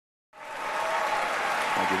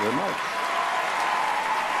Thank you very much.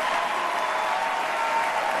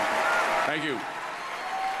 Thank you.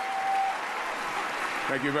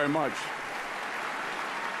 Thank you very much.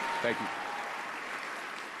 Thank you.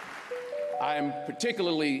 I am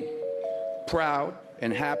particularly proud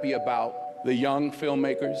and happy about the young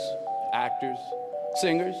filmmakers, actors,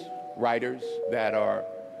 singers, writers that are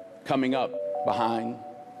coming up behind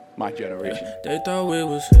my generation. They thought we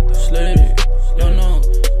was slaves. Yo, no,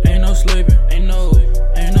 ain't no slaving. Ain't no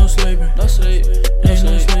slaving. No slave. Ain't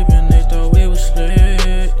no slaving. They thought we was slaves.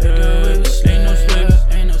 Ain't no slaving.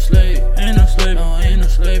 Ain't no slave. Ain't no slave. No, ain't no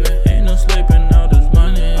slaving. Ain't no slaving. All this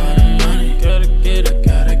money. All the money. Gotta get it.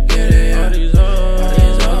 Gotta get it. All these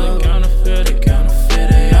hoes. Counterfeit it.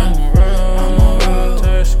 Counterfeit it. I'm on road.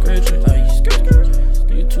 Tire scratching.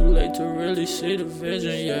 You too late to really see the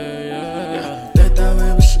vision. Yeah. They thought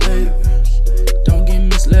we was slaves. Don't get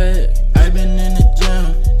misled. I been in the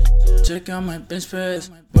gym. Check out my bench press.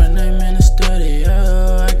 When I'm in the studio,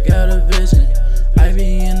 I got a vision. I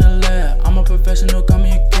be in the lab. I'm a professional, call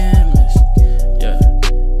me a chemist. Yeah.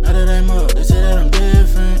 Now that I'm up, they say that I'm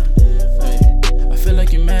different. Hey. I feel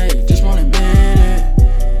like you made, just wanna admit it.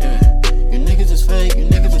 Yeah. You niggas is fake, you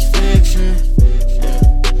niggas is fiction.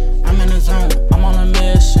 Yeah. I'm in the zone, I'm on a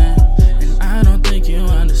mission. And I don't think you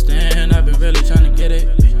understand. I've been really trying to get it.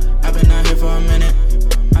 I've been out here for a minute.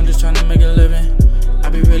 I'm just trying to make a living. I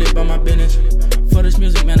be really about my business. For this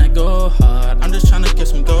music, man, I go hard. I'm just trying to get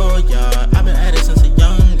some gold, yeah. I've been at it since a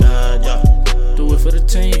young god, yeah. Do it for the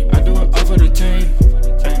team, I do it all for the team.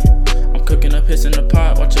 Ay. I'm cooking up hits in the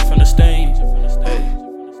pot, watch it from the stain. Ay.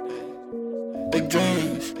 Big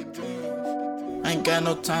dreams. I ain't got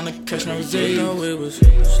no time to catch no Z's. They thought we was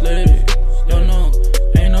slaves. Yo, no,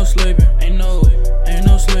 ain't no slaving. Ain't no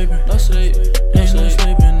slaving. No slave. Ain't no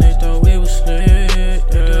slaving. They thought we was slaves.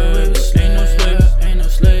 Ain't no slaving. Ain't no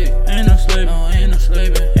slave. Ain't no slave. No, ain't no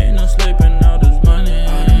slaving. Ain't no slaving. All this money.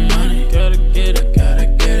 All the money. Gotta get it. Gotta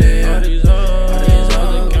get it. All these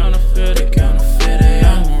hoes. Counterfeit it. Counterfeit it.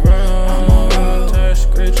 I'm on road. Tire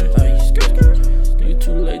scratching. You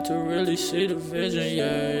too late to really see the vision.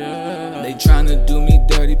 Yeah. They tryna do me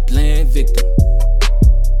dirty, playing victim.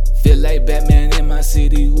 Feel like Batman in my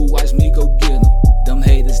city, who watch me go get 'em. Them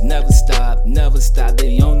haters never stop,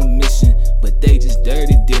 they on a mission. But they just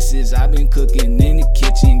dirty dishes, I been cooking in the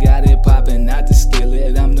kitchen. Got it popping out the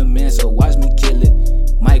skillet, I'm the man, so watch me kill it.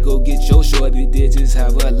 Might go get your shorty digits,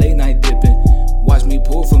 have a late night dipping. Watch me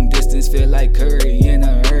pull from distance, feel like Curry in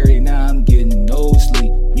a hurry. Now I'm getting no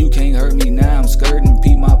sleep, you can't hurt me now, I'm skirting.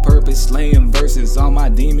 Peep my purpose, slaying verses, all my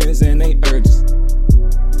demons and they urges.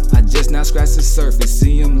 I just now scratched the surface,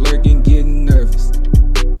 see them lurking, getting nervous.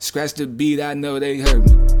 Scratch the beat, I know they heard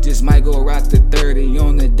me. Just might go rock the 30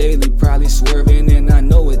 on the daily, probably swerving, and I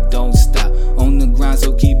know it don't stop. On the grind,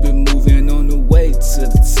 so keep it moving on the way to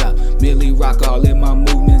the top. Merely rock all in my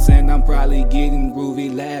movements, and I'm probably getting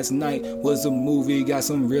groovy. Last night was a movie, got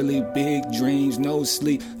some really big dreams, no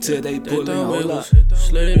sleep till they pull it all up.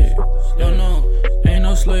 Slave. Yo, no, ain't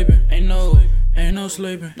no slaving. Ain't no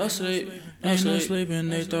slaving. No slave. Ain't no slaving.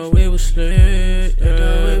 They thought we was slaves. Ain't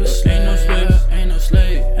no slave. Ain't no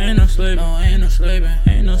slave. Ain't no slave. No, ain't no slaving.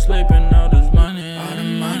 Ain't no slaving. All this money. All the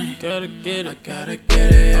money. Gotta get it. Gotta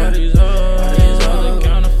get it. All these hoes.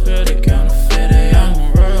 Counterfeit it. Counterfeit it. I'm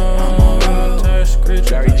on road. Tire scratching.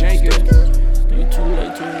 Barry Jenkins. You too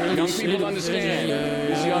late to really Young see people the understand. vision.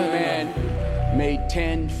 This young man made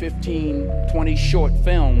 10, 15, 20 short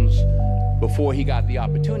films before he got the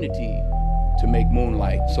opportunity to make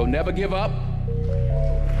Moonlight. So never give up.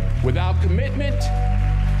 Without commitment,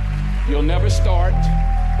 you'll never start.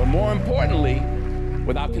 But more importantly,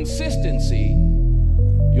 without consistency,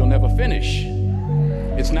 you'll never finish.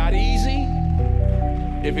 It's not easy.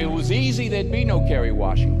 If it was easy, there'd be no Kerry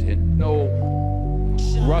Washington, no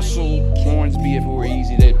Russell Hornsby. If it were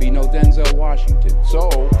easy, there'd be no Denzel Washington.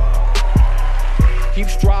 So keep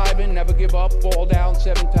striving, never give up, fall down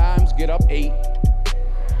 7 times, get up 8.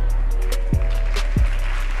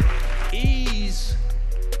 Ease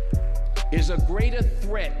is a greater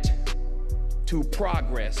threat to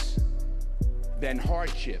progress than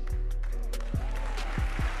hardship.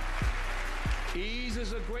 Ease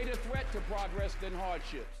is a greater threat to progress than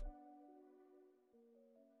hardships.